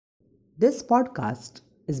This podcast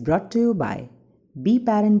is brought to you by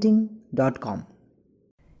beparenting.com.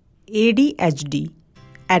 ADHD,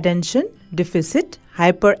 Attention Deficit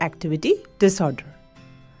Hyperactivity Disorder.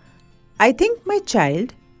 I think my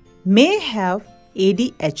child may have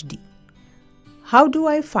ADHD. How do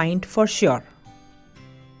I find for sure?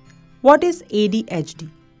 What is ADHD?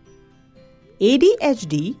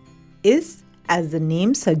 ADHD is, as the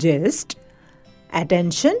name suggests,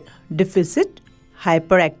 Attention Deficit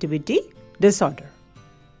Hyperactivity Disorder.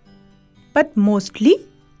 But mostly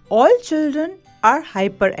all children are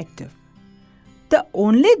hyperactive. The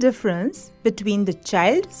only difference between the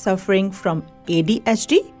child suffering from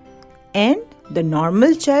ADHD and the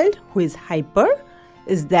normal child who is hyper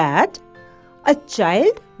is that a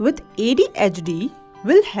child with ADHD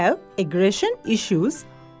will have aggression issues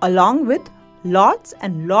along with lots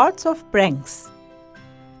and lots of pranks.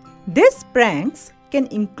 These pranks can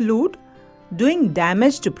include doing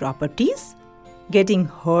damage to properties, getting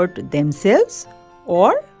hurt themselves,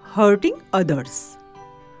 or hurting others.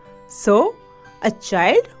 So, a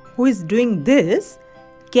child who is doing this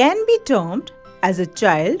can be termed as a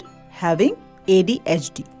child having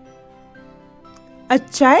ADHD. A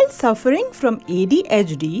child suffering from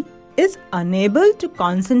ADHD is unable to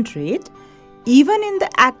concentrate even in the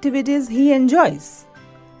activities he enjoys.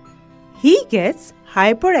 He gets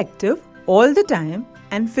hyperactive all the time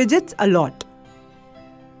and fidgets a lot.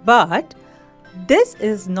 But this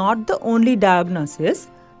is not the only diagnosis.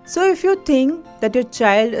 So if you think that your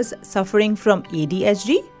child is suffering from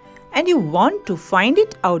ADHD and you want to find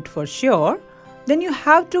it out for sure, then you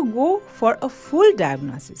have to go for a full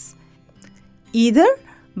diagnosis, either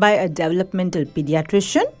by a developmental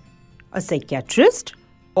pediatrician, a psychiatrist,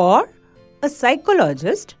 or a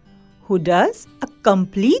psychologist who does a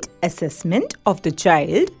complete assessment of the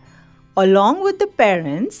child along with the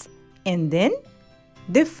parents, and then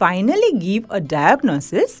they finally give a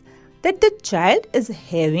diagnosis that the child is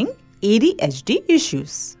having ADHD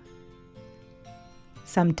issues.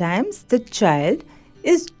 Sometimes the child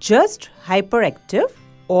is just hyperactive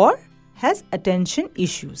or has attention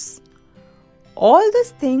issues. All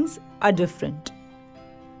these things are different.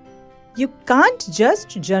 You can't just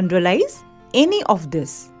generalize any of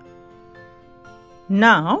this.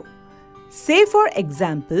 Now, say for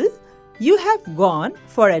example, you have gone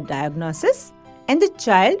for a diagnosis and the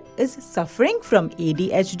child is suffering from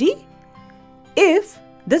ADHD. If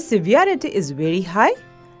the severity is very high,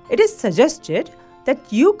 it is suggested that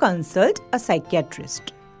you consult a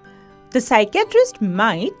psychiatrist. The psychiatrist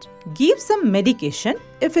might give some medication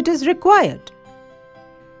if it is required.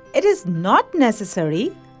 It is not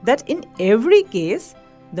necessary that in every case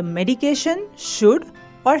the medication should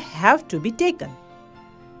or have to be taken.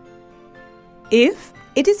 If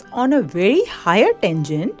it is on a very higher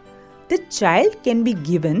tangent, the child can be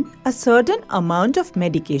given a certain amount of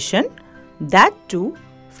medication, that too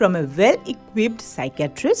from a well-equipped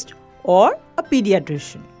psychiatrist or a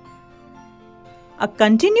pediatrician. A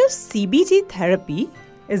continuous CBT therapy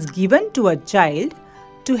is given to a child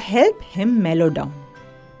to help him mellow down.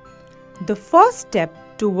 The first step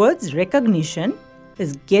towards recognition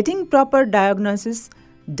is getting proper diagnosis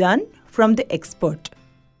done from the expert.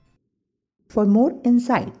 For more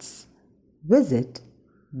insights, visit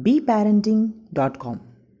beparenting.com.